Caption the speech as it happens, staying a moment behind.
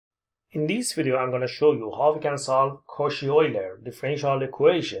In this video, I'm going to show you how we can solve Cauchy Euler differential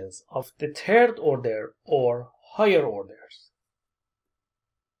equations of the third order or higher orders.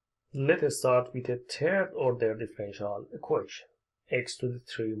 Let us start with a third order differential equation. X to the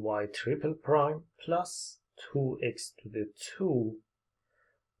 3y triple prime plus 2x to the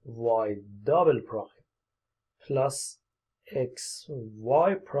 2y double prime plus x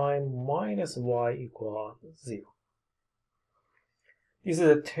y prime minus y equals 0. This is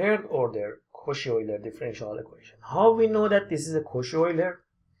a third order Cauchy Euler differential equation. How we know that this is a Cauchy Euler?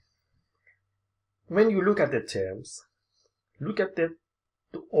 When you look at the terms, look at the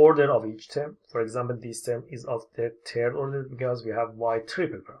order of each term. For example, this term is of the third order because we have y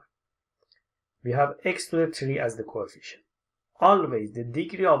triple prime. We have x to the 3 as the coefficient. Always the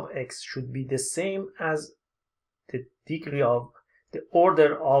degree of x should be the same as the degree of the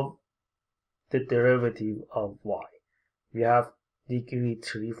order of the derivative of y. We have degree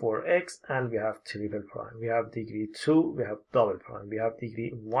 3 for x and we have triple prime. We have degree 2, we have double prime. We have degree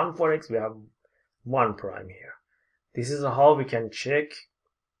 1 for x, we have 1 prime here. This is how we can check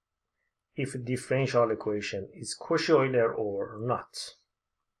if a differential equation is Cauchy Euler or not.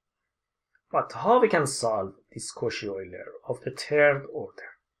 But how we can solve this Cauchy Euler of the third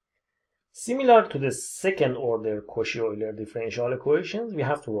order? Similar to the second order Cauchy Euler differential equations, we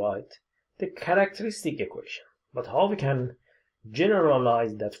have to write the characteristic equation. But how we can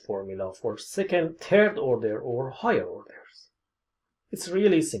generalize that formula for second, third order or higher orders? It's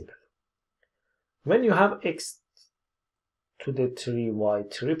really simple. When you have x to the 3y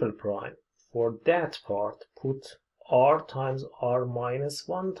triple prime, for that part put r times r minus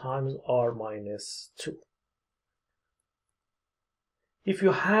 1 times r minus 2. If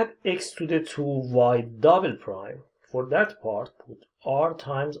you had x to the 2y double prime, for that part put r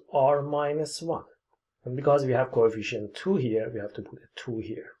times r minus 1. And because we have coefficient 2 here, we have to put a 2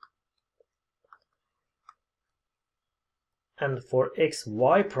 here. And for x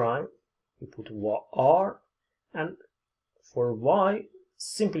y prime, we put r, and for y,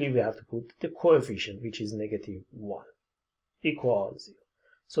 simply we have to put the coefficient, which is negative 1, equals 0.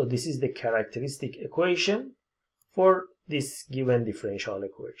 So this is the characteristic equation for this given differential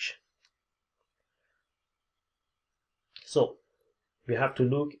equation. So we have to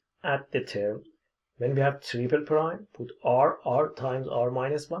look at the term. When we have triple prime, put r times r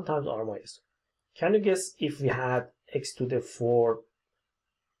minus 1 times r minus 2. Can you guess if we had x to the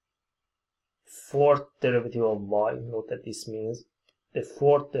 4th derivative of y? Note that this means the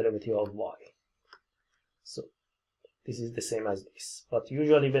fourth derivative of y. So this is the same as this. But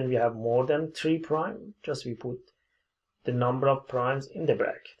usually when we have more than 3 prime, just we put the number of primes in the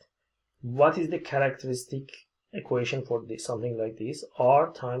bracket. What is the characteristic equation for this? Something like this: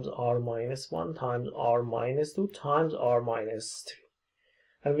 r times r minus 1 times r minus 2 times r minus 3.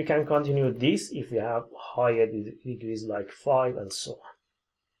 And we can continue this if we have higher degrees like 5 and so on.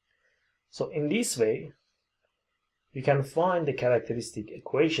 So in this way, we can find the characteristic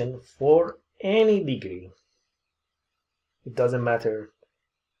equation for any degree. It doesn't matter,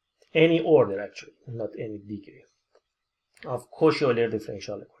 any order actually, not any degree, of Cauchy Euler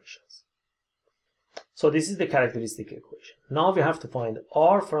differential equations. So this is the characteristic equation. Now we have to find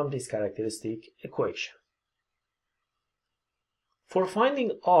r from this characteristic equation. For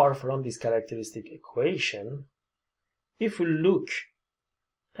finding r from this characteristic equation, if we look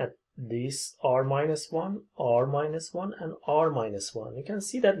at this r minus 1, r minus 1, and r minus 1, you can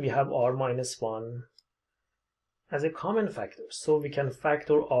see that we have r minus 1 as a common factor. So we can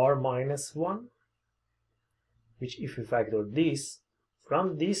factor r minus 1, which if we factor this,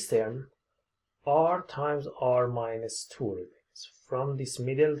 from this term, r times r minus 2 remains. From this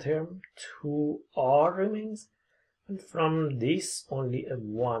middle term, 2r remains, and from this only a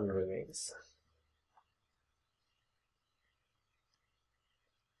 1 remains.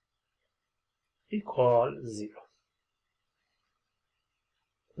 Equal 0.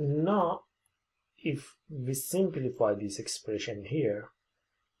 Now, if we simplify this expression here,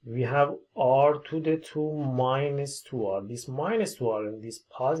 we have r to the 2 minus 2r. This minus 2r and this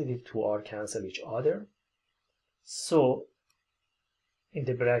positive 2r cancel each other. So in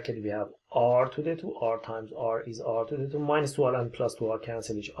the bracket we have r to the 2, r times r is r to the 2, minus 2r and plus 2r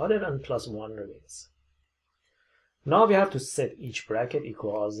cancel each other, and plus 1 remains. Now we have to set each bracket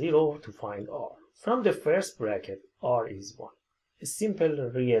equal 0 to find r. From the first bracket, r is 1. A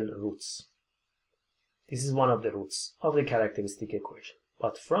simple real roots. This is one of the roots of the characteristic equation.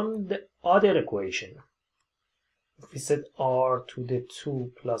 But from the other equation, if we set r to the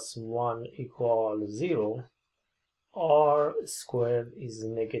 2 plus 1 equals 0, r squared is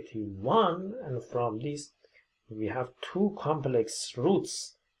negative 1, and from this we have two complex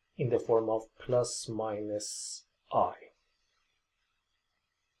roots in the form of plus minus I.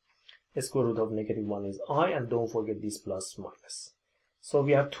 The square root of negative 1 is I, and don't forget this plus minus. So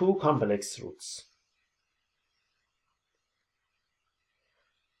we have two complex roots.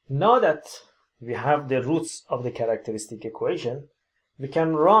 Now that we have the roots of the characteristic equation, we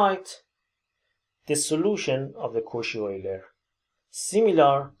can write the solution of the Cauchy Euler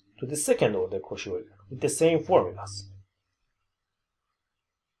similar to the second order Cauchy Euler with the same formulas.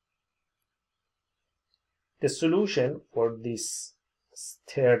 The solution for this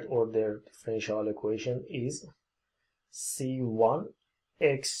third order differential equation is C1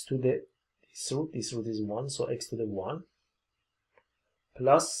 x to the this root is 1, so x to the 1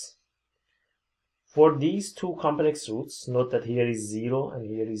 plus, for these two complex roots, note that here is 0 and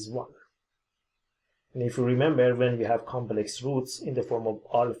here is 1. And if you remember, when we have complex roots in the form of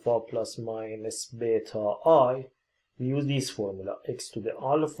alpha plus minus beta I, we use this formula, x to the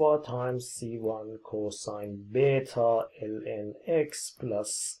alpha times c1 cosine beta ln x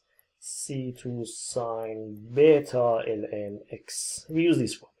plus c2 sine beta ln x. We use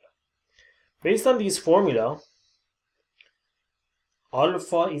this formula. Based on this formula,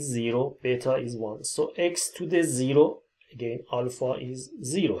 alpha is 0, beta is 1. So x to the 0, again alpha is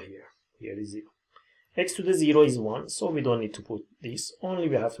 0 here. Here is 0. X to the 0 is 1, so we don't need to put this, only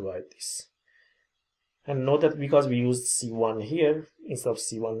we have to write this. And note that because we used C1 here, instead of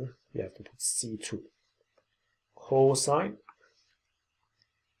C1, we have to put C2. Cosine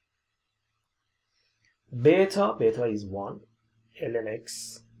beta is 1, ln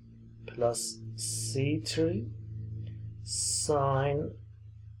x plus C3 sine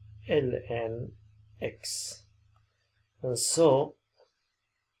ln x. And so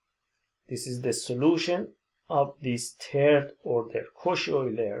this is the solution of this third order Cauchy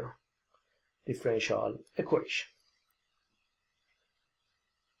Euler differential equation.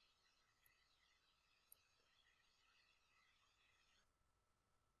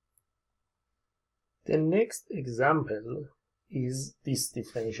 The next example is this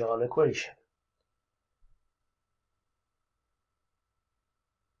differential equation.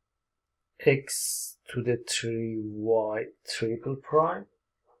 X to the 3y triple prime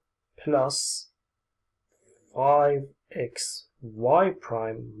plus 5xy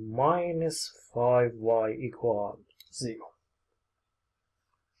prime minus 5y equal 0.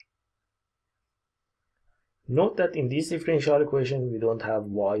 Note that in this differential equation we don't have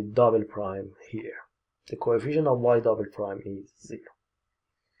y double prime here. The coefficient of y double prime is 0.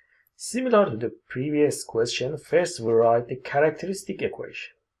 Similar to the previous question, first we write the characteristic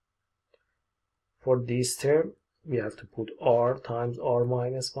equation. For this term, we have to put r times r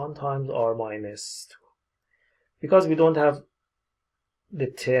minus 1 times r minus 2. Because we don't have the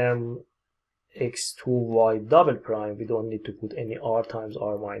term x2y double prime, we don't need to put any r times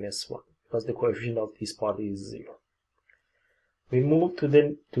r minus 1, because the coefficient of this part is 0. We move to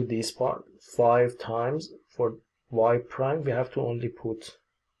this part, 5 times, for y prime, we have to only put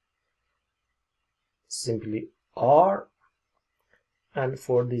simply r, and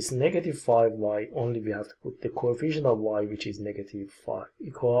for this negative 5y, only we have to put the coefficient of y, which is negative 5,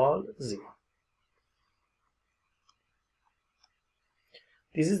 equal 0.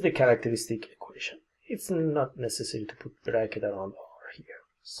 This is the characteristic equation. It's not necessary to put bracket around r here,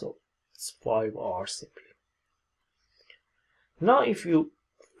 so it's 5r simply. Now if you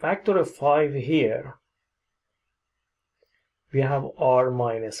factor a 5 here, we have r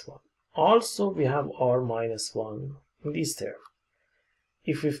minus 1. Also we have r minus 1 in this term.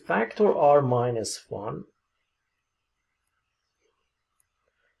 If we factor r minus 1,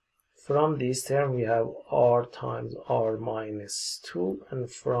 from this term we have r times r minus 2, and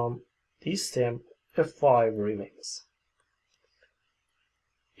from this term a 5 remains,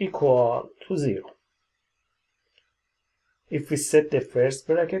 equal to 0. If we set the first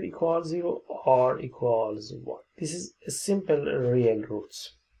bracket equals 0, r equals 1. This is a simple real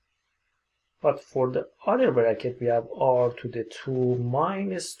roots. But for the other bracket, we have r to the 2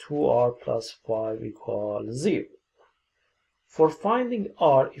 minus 2r plus 5 equals 0. For finding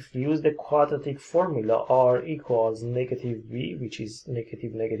r, if we use the quadratic formula, r equals negative b, which is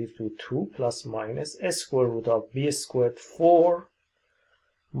negative 2 plus minus a square root of b squared 4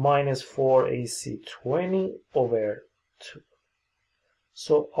 minus 4ac 20 over 2.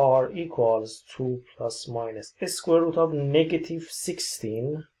 So r equals 2 plus minus a square root of negative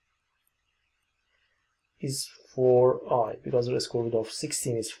 16 is 4i, because the square root of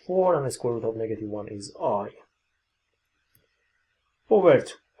 16 is 4 and the square root of negative 1 is I, over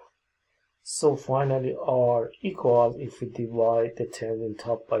 2. So finally r equals, if we divide the term in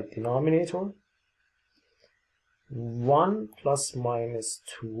top by denominator, 1 plus minus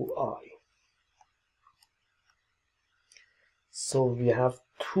 2i. So we have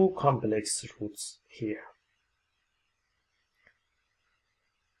two complex roots here.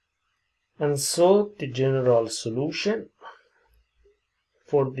 And so the general solution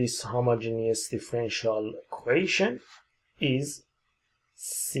for this homogeneous differential equation is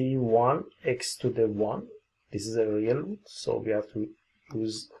c1 x to the 1. This is a real root, so we have to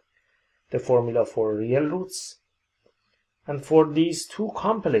use the formula for real roots. And for these two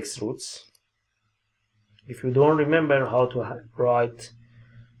complex roots, if you don't remember how to write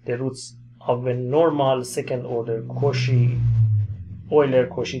the roots of a normal second order Cauchy Euler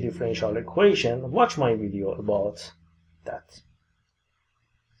Cauchy differential equation, watch my video about that.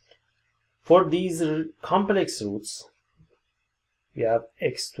 For these complex roots, we have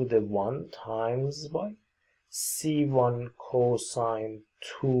x to the 1 times by c1 cosine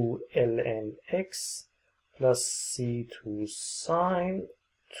 2 ln x plus c2 sine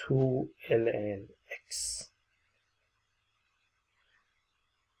 2 ln x.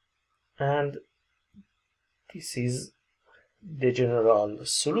 And this is the general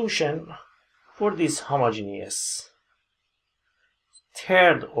solution for this homogeneous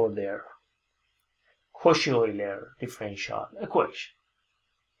third order Cauchy Euler differential equation.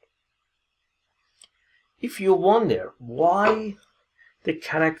 If you wonder why the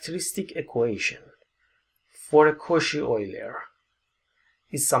characteristic equation for a Cauchy Euler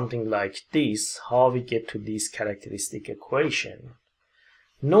is something like this, how we get to this characteristic equation,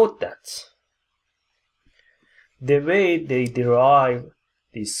 note that the way they derive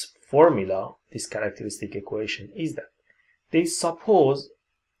this formula, this characteristic equation, is that they suppose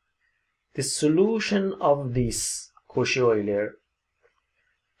the solution of this Cauchy Euler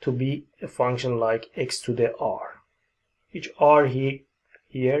to be a function like x to the r, which r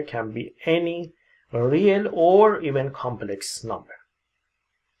here can be any real or even complex number.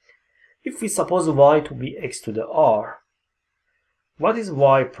 If we suppose y to be x to the r, what is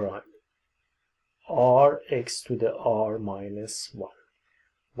y prime? R x to the r minus 1.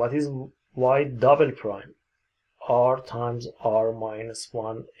 What is y double prime? R times r minus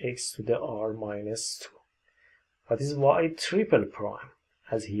 1 x to the r minus 2. What is y triple prime?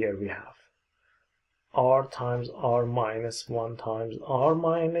 As here we have r times r minus 1 times r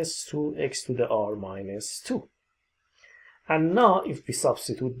minus 2 x to the r minus 2. And now if we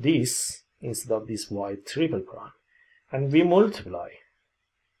substitute this instead of this y triple prime and we multiply,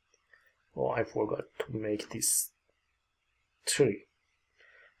 oh, I forgot to make this 3.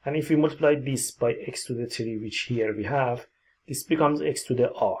 And if we multiply this by x to the 3, which here we have, this becomes x to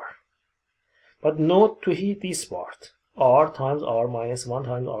the r. But note to hit this part, r times r minus 1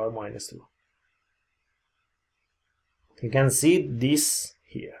 times r minus 2. You can see this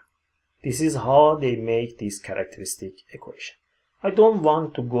here. This is how they make this characteristic equation. I don't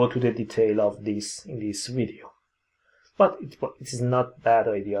want to go to the detail of this in this video, but it is not bad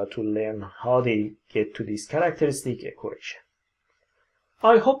idea to learn how they get to this characteristic equation.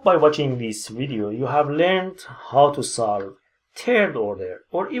 I hope by watching this video you have learned how to solve third order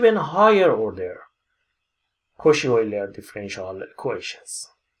or even higher order Cauchy Euler differential equations.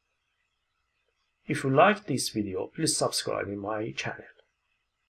 If you like this video, please subscribe in my channel.